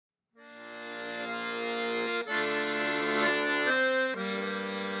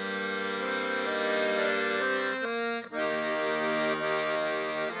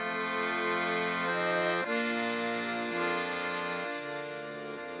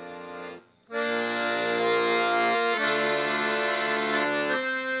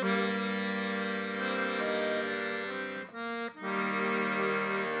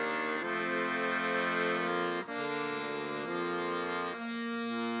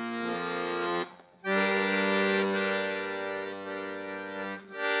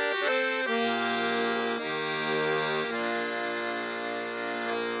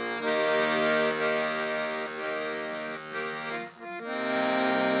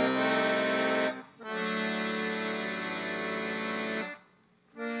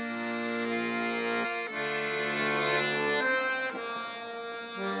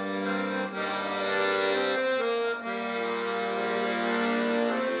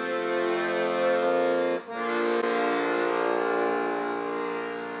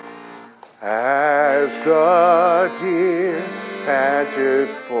As the deer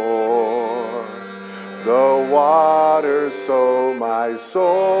panteth for the water, so my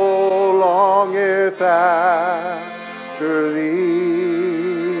soul longeth after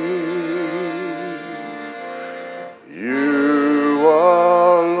thee. You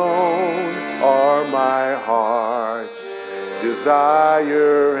alone are my heart's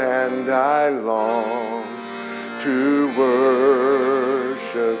desire, and I long to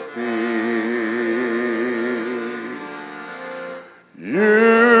worship thee.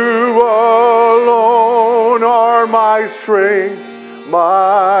 You alone are my strength,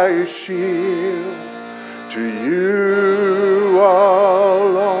 my shield. To you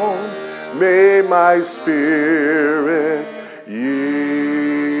alone may my spirit yield.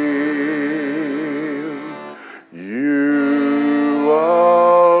 You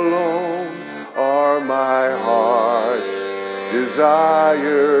alone are my heart's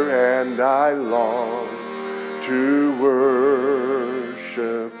desire, and I long to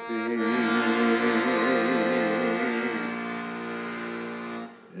worship thee.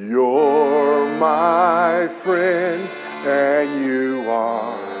 You're my friend, and you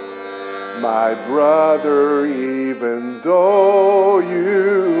are my brother, even though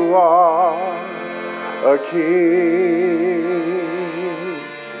you are a king.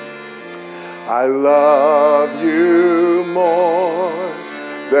 I love you more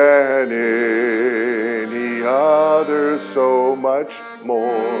than any other, so much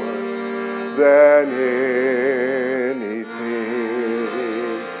more than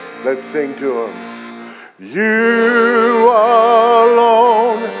anything. Let's sing to him. You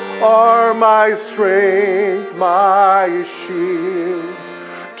alone are my strength, my shield.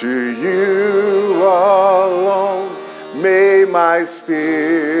 To you alone may my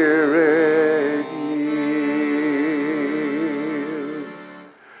spirit yield.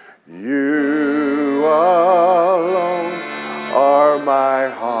 You alone are my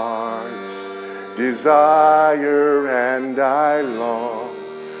heart's desire, and I long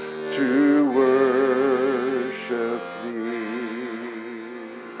to worship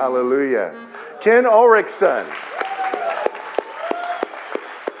thee. Hallelujah. Ken Ulrickson.